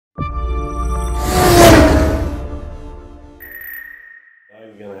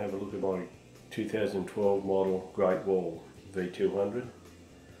2012 model Greatwall V200.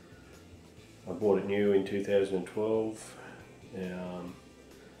 I bought it new in 2012.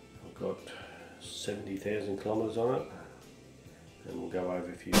 I've got 70,000 kilometres on it, and we'll go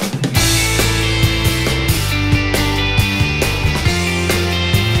over a few things.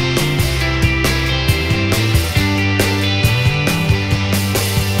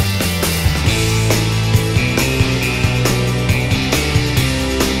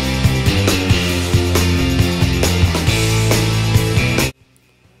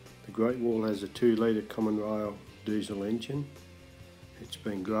 The Greatwall has a 2-litre common rail diesel engine. It's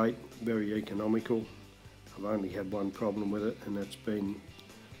been great, very economical. I've only had one problem with it, and that's been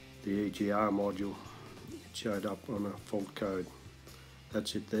the EGR module. It showed up on a fault code.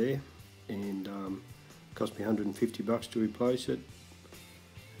 That's it there, and cost me $150 to replace it,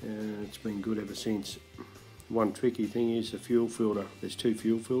 and it's been good ever since. One tricky thing is the fuel filter. There's 2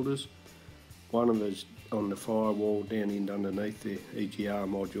 fuel filters. One of them is on the firewall down in underneath the EGR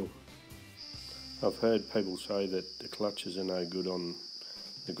module. I've heard people say that the clutches are no good on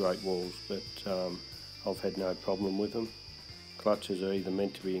the Greatwalls, but I've had no problem with them. Clutches are either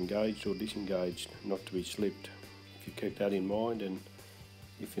meant to be engaged or disengaged, not to be slipped. If you keep that in mind, and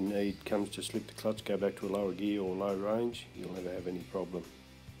if your need comes to slip the clutch, go back to a lower gear or low range, you'll never have any problem.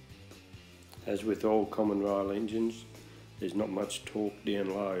 As with all common rail engines, there's not much torque down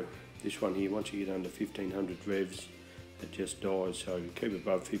low. This one here, once you get under 1500 revs, it just dies, so keep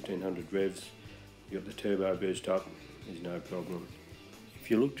above 1500 revs. You've got the turbo boost up, there's no problem. If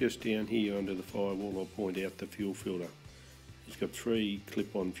you look just down here under the firewall, I'll point out the fuel filter. It's got 3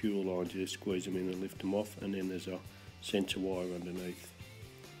 clip-on fuel lines. You just squeeze them in and lift them off, and then there's a sensor wire underneath.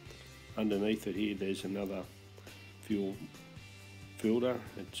 Underneath it here, there's another fuel filter.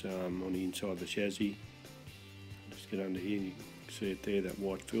 It's on the inside of the chassis. Just get under here, you can see it there, that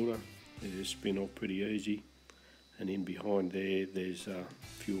white filter. They just spin off pretty easy. And in behind there, there's a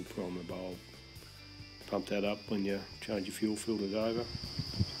fuel primer bulb. Pump that up when you change your fuel filters over.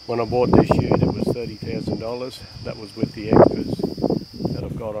 When I bought this unit, it was $30,000. That was with the extras that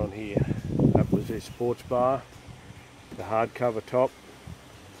I've got on here. That was their sports bar, the hardcover top,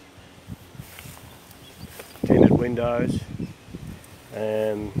 tinted windows,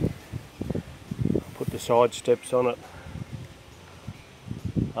 and I put the side steps on it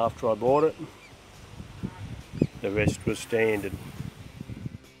after I bought it. The rest was standard.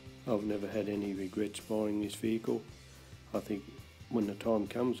 I've never had any regrets buying this vehicle. I think when the time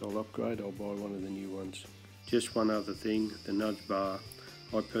comes I'll upgrade, I'll buy one of the new ones. Just one other thing, the nudge bar,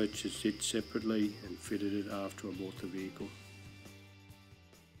 I purchased it separately and fitted it after I bought the vehicle.